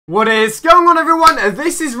What is going on, everyone?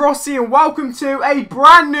 This is Rossi and welcome to a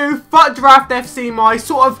brand new FUT Draft FC, my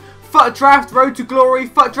sort of FUT Draft, Road to Glory,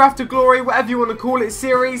 FUT Draft to Glory, whatever you want to call it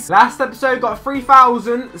series. Last episode got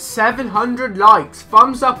 3,700 likes,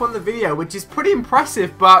 thumbs up on the video, which is pretty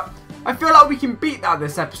impressive, but I feel like we can beat that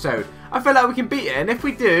this episode. I feel like we can beat it, and if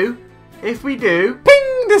we do,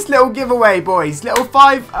 ping, this little giveaway, boys. Little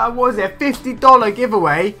 $50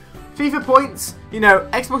 giveaway. FIFA points, you know,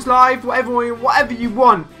 Xbox Live, whatever you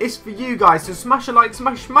want, it's for you guys. So smash a like,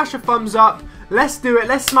 smash a thumbs up. Let's do it.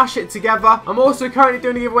 Let's smash it together. I'm also currently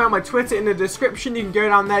doing a giveaway on my Twitter in the description. You can go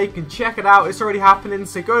down there. You can check it out. It's already happening.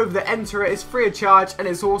 So go over there, enter it. It's free of charge and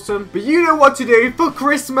it's awesome. But you know what to do. For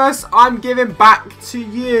Christmas, I'm giving back to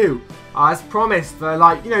you. As promised,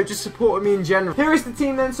 like, you know, just supporting me in general. Here is the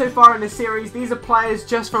team then so far in the series. These are players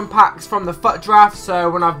just from packs from the FUT Draft. So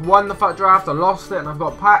when I've won the FUT Draft, I lost it and I've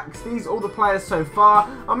got packs. These are all the players so far.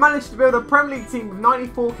 I managed to build a Premier League team with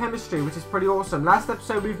 94 chemistry, which is pretty awesome. Last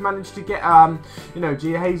episode, we've managed to get, you know,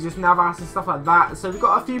 Jesus, Navas and stuff like that. So we've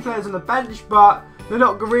got a few players on the bench, but they're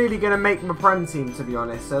not really going to make my Prem team, to be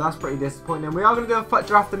honest. So that's pretty disappointing. We are going to do a FUT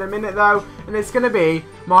Draft in a minute, though. And it's going to be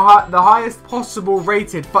the highest possible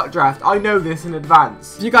rated FUT Draft. I know this in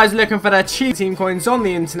advance. If you guys are looking for their cheap team coins on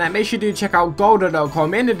the internet, make sure you do check out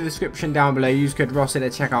golden.com in the description down below. Use code Rossi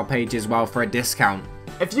at the checkout page as well for a discount.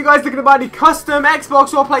 If you guys are looking to buy any custom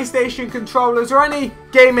Xbox or PlayStation controllers or any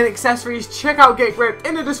gaming accessories, check out GateGrip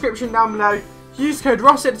in the description down below. Use code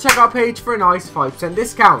Ross at the checkout page for a nice 5%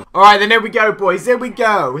 discount. Alright, then here we go, boys. Here we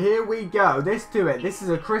go. Let's do it. This is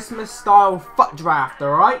a Christmas style FUT Draft,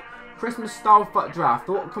 alright? Christmas style FUT Draft.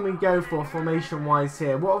 What can we go for formation wise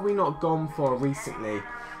here? What have we not gone for recently?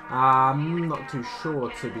 Not too sure,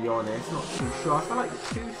 to be honest. Not too sure. I feel like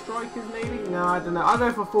 2 strikers maybe? No, I don't know. I'll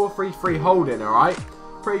go for 4-3-3 holding, alright?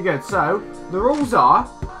 Pretty good. So, the rules are,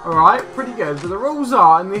 alright, pretty good. But the rules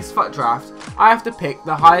are, in this FUT Draft, I have to pick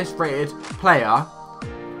the highest rated player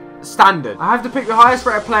standard. I have to pick the highest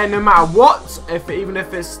rated player no matter what, even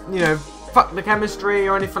if it's, you know, fuck the chemistry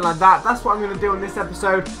or anything like that. That's what I'm going to do in this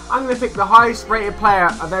episode. I'm going to pick the highest rated player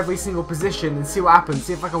of every single position and see what happens.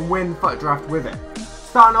 See if I can win FUT Draft with it.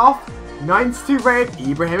 Starting off, 92 rated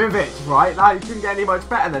Ibrahimovic, right? That, you couldn't get any much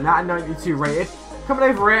better than that, 92 rated. Coming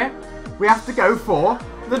over here, we have to go for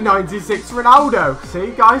the 96 Ronaldo.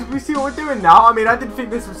 See, guys, we see what we're doing now. I mean, I didn't think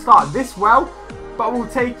this would start this well, but we'll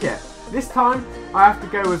take it. This time, I have to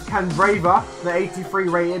go with Kandreva. The 83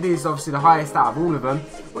 rated is obviously the highest out of all of them.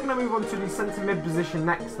 We're going to move on to the centre mid position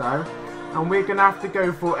next, though. And we're going to have to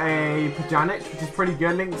go for a Pjanic, which is pretty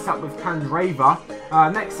good. Links up with Kandreva.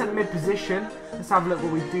 Next centre mid position. Let's have a look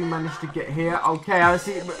what we do manage to get here. Okay, I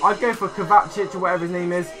see. I'd go for Kovacic or whatever his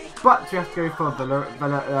name is. But we have to go for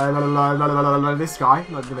this guy.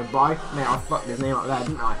 Not going to buy. Mate, I fucked his name up there,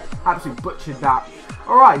 didn't I? Absolutely butchered that.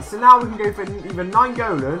 Alright, so now we can go for either 9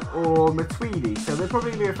 Golan or Matuidi. So we're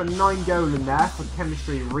probably going to go for 9 Golan there for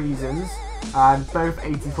chemistry reasons. Both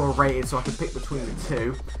 84 rated, so I can pick between the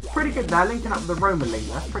two. Pretty good there, linking up with the Roman link.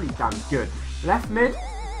 That's pretty damn good. Left mid.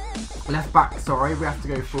 Left back, sorry, we have to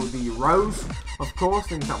go for the Rose, of course,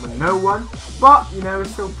 links up with no one, but, you know,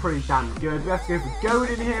 it's still pretty damn good. We have to go for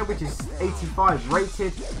Godin here, which is 85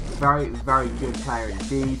 rated, very, very good player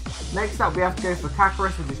indeed. Next up, we have to go for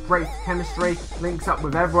Kakaris, which is great for chemistry, links up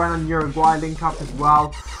with everyone on Uruguay, link up as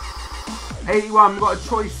well. 81, we've got a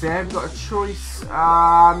choice here,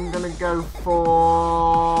 I'm going to go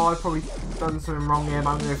for, I've probably done something wrong here, but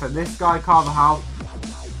I'm going to go for this guy, Carvajal.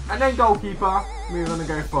 And then goalkeeper, we're going to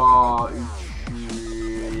go for,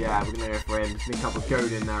 yeah, we're going to go for him. Just link up with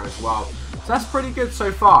Godin there as well. So that's pretty good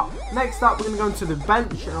so far. Next up, we're going to go into the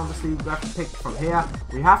bench, and obviously we have to pick from here.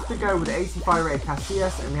 We have to go with the 85 rated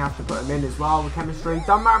Casillas, and we have to put him in as well with chemistry.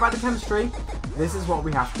 Don't matter about the chemistry. This is what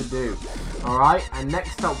we have to do. Alright, and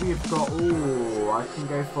next up we've got, I can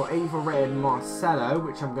go for 84 rated Marcelo,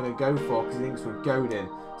 which I'm going to go for because he links with Godin.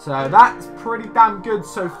 So that's pretty damn good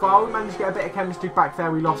so far. We managed to get a bit of chemistry back there.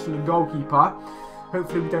 We lost from the goalkeeper.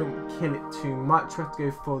 Hopefully we don't kill it too much. We have to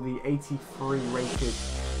go for the 83 rated.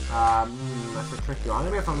 That's a tricky one.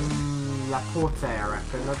 I'm going to go for Laporte, I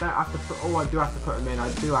reckon. I don't have to put, I do have to put him in.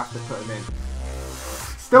 I do have to put him in.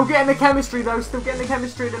 Still getting the chemistry though. Still getting the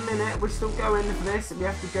chemistry in a minute. We're still going for this. We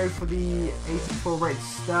have to go for the 84 rated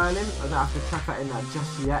Sterling. I don't have to check that in there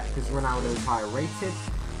just yet because Ronaldo is higher rated.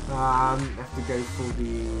 We have to go for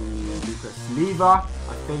the Lucas Leiva,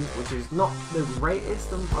 I think, which is not the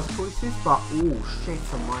greatest of choices, but oh shit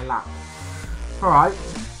on my lap. Alright,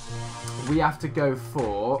 we have to go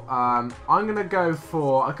for, I'm going to go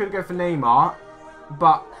for, I could go for Neymar,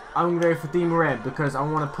 but I'm going to go for Di Maria because I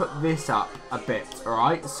want to put this up a bit,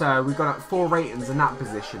 alright? So we've got 4 ratings in that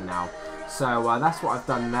position now. So that's what I've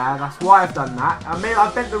done there. That's why I've done that. I mean, I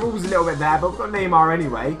bent the rules a little bit there, but we've got Neymar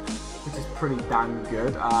anyway, which is pretty damn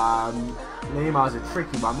good. Neymar's a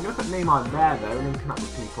tricky one. I'm going to put Neymar there, though, linking up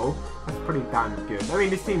with people. That's pretty damn good. I mean,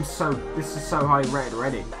 this is so highly rated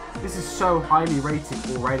already. This is so highly rated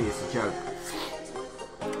already, it's a joke.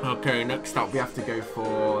 Okay, next up we have to go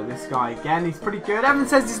for this guy again. He's pretty good. Everyone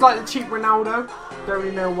says he's like the cheap Ronaldo. Don't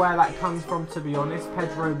really know where that comes from, to be honest.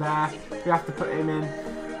 Pedro there. We have to put him in.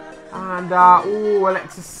 And, oh,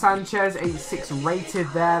 Alexis Sanchez, 86 rated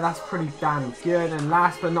there. That's pretty damn good. And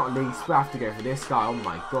last but not least, we have to go for this guy. Oh,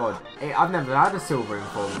 my God. I've never had a silver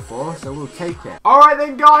inform before, so we'll take it. All right,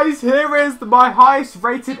 then, guys. Here is my highest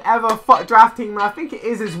rated ever FUT draft team. And I think it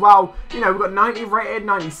is as well. You know, we've got 90 rated,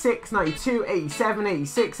 96, 92, 87,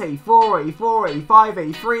 86, 84, 84, 85,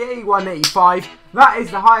 83, 81, 85. That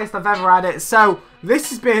is the highest I've ever had it. So this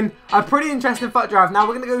has been a pretty interesting FUT draft. Now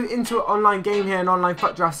we're going to go into an online game here, an online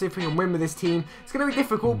FUT draft, see if we can win with this team. It's going to be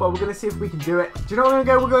difficult, but we're going to see if we can do it. Do you know what we're going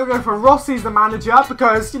to go? We're going to go for Rossi as the manager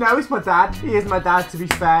because, you know, he's my dad. He is my dad, to be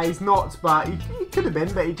fair. He's not, but he could have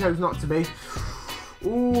been, but he chose not to be.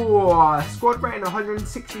 Ooh, squad rating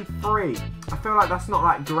 163. I feel like that's not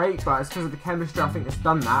that great, but it's because of the chemistry I think that's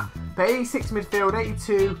done that. But 86 midfield,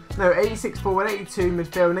 86 forward, 82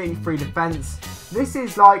 midfield, and 83 defence. This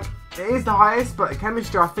is like, it is the highest, but the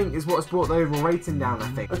chemistry I think is what's brought the overall rating down, I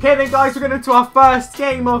think. Okay then guys, we're going into our first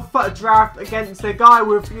game of FUT draft against a guy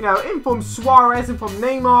with, you know, in from Suarez, in from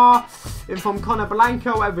Neymar, in from Conor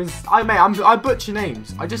Blanco, I butcher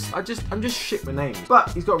names. I'm just shit with names.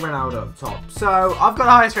 But he's got Ronaldo up top. So I've got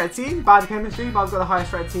the highest rated team, bad chemistry, but I've got the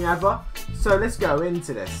highest rated team ever. So let's go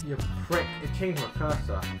into this. You prick, it changed my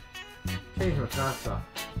cursor. Change my cursor.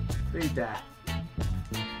 Be there.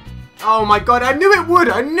 Oh my god, I knew it would!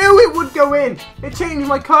 I knew it would go in! It changed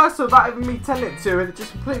my cursor without even me telling it to, and it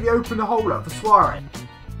just completely opened the hole up for Suarez.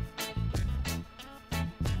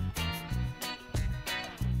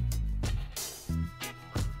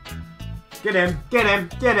 Get him, get him,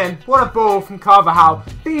 get him. What a ball from Carvajal.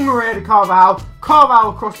 Di Maria to Carvajal.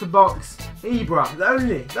 Carvajal across the box. Ibra, the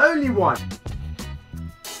only one.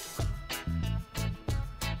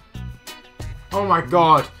 Oh my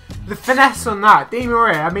god. The finesse on that. Di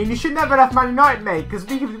Maria, I mean, you should never have Man United, mate, because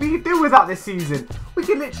we could do with that this season. We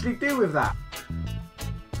could literally do with that.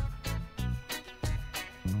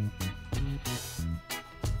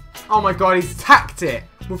 Oh my god, he's tacked it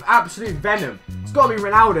with absolute venom. It's got to be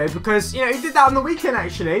Ronaldo because, you know, he did that on the weekend,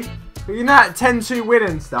 actually. But you know that 10-2 win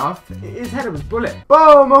and stuff, his header was bullet.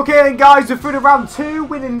 Boom! Okay then guys, we're through to round 2,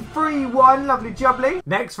 winning 3-1. Lovely jubbly.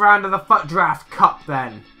 Next round of the FUT Draft Cup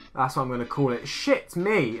then. That's what I'm going to call it. Shit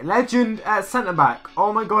me. Legend at centre-back.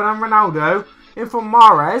 Oh my god, I'm Ronaldo. In from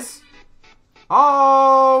Mahrez.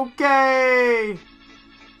 Okay.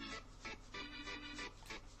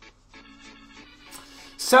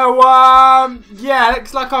 So, yeah,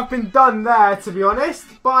 looks like I've been done there, to be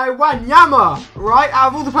honest, by Wanyama. Right? Out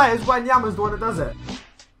of all the players, Wanyama's the one that does it.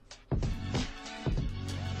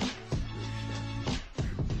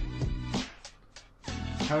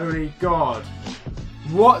 Holy god.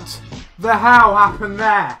 What the hell happened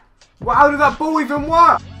there? How did that ball even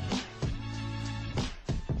work?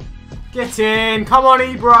 Get in. Come on,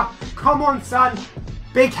 Ibra. Come on, son.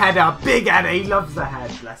 Big header. Big header. He loves the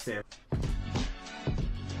head. Bless him.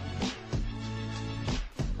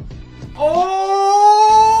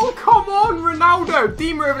 Oh, come on, Ronaldo.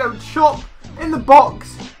 Di Maria with a little chop in the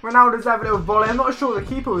box. Ronaldo's having a little volley. I'm not sure what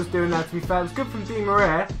the keeper was doing there, to be fair. It was good from Di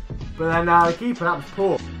Maria. But then the keeper, that was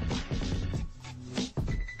poor.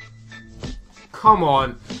 Come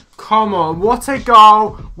on. Come on. What a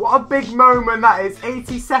goal. What a big moment that is.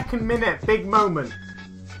 82nd minute. Big moment.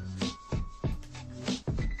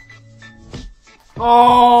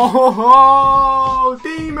 Oh,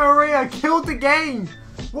 Di Maria killed the game.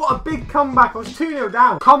 What a big comeback. I was 2-0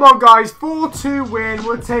 down. Come on, guys. 4-2 win.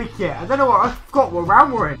 We'll take it. I don't know what. I forgot what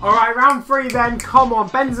round we're in. All right, round 3 then. Come on.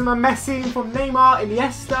 Benzema, Messi from Neymar,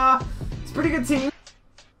 Iniesta. It's a pretty good team.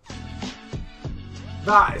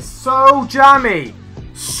 That is so jammy.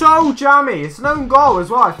 So jammy. It's an own goal as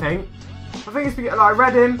well, I think. I think it's because I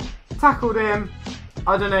read him, tackled him.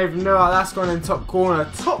 I don't even know. That's gone in top corner.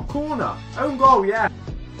 Top corner. Own goal, yeah.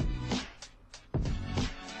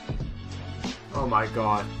 Oh my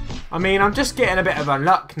god. I mean, I'm just getting a bit of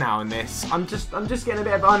unluck now in this. I'm just getting a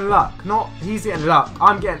bit of unluck. Not he's getting luck.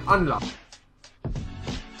 I'm getting unluck.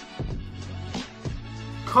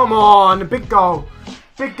 Come on, a big goal.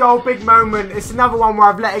 Big goal, big moment. It's another one where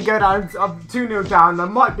I've let it go down. I'm 2-0 down. I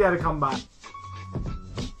might be able to come back.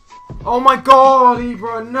 Oh my god,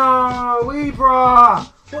 Ibra. No, Ibra.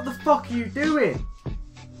 What the fuck are you doing?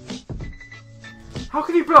 How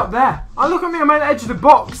can you blow up there? Oh, look at me, I'm at the edge of the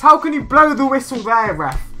box. How can you blow the whistle there,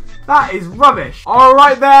 ref? That is rubbish.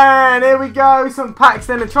 Alright then, here we go. Some packs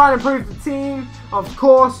then to try and improve the team. Of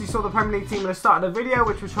course, you saw the Premier League team at the start of the video,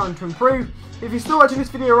 which was trying to improve. If you're still watching this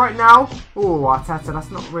video right now, oh, Arteta, that's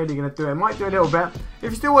not really going to do it. It might do a little bit. If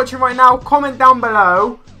you're still watching right now, comment down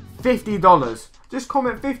below $50. Just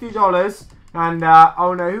comment $50 and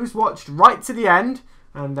I'll know who's watched right to the end.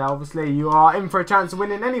 And obviously you are in for a chance of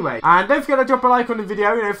winning anyway. And don't forget to drop a like on the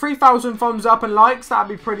video. You know, 3,000 thumbs up and likes.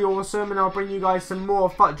 That'd be pretty awesome. And I'll bring you guys some more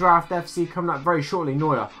FUT Draft FC coming up very shortly.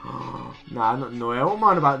 Neuer. Nah, not Neuer. What am I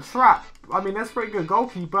on about? Trap. I mean, that's a pretty good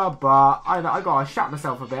goalkeeper. But I gotta shat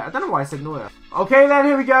myself a bit. I don't know why I said Neuer. Okay then,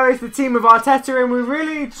 here we go. It's the team of Arteta. And we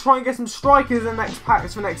really need to try and get some strikers in the next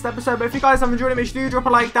packs for next episode. But if you guys have enjoyed it, make sure you drop a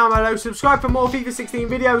like down below. Subscribe for more FIFA 16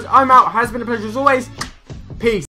 videos. I'm out. Has been a pleasure as always. Peace.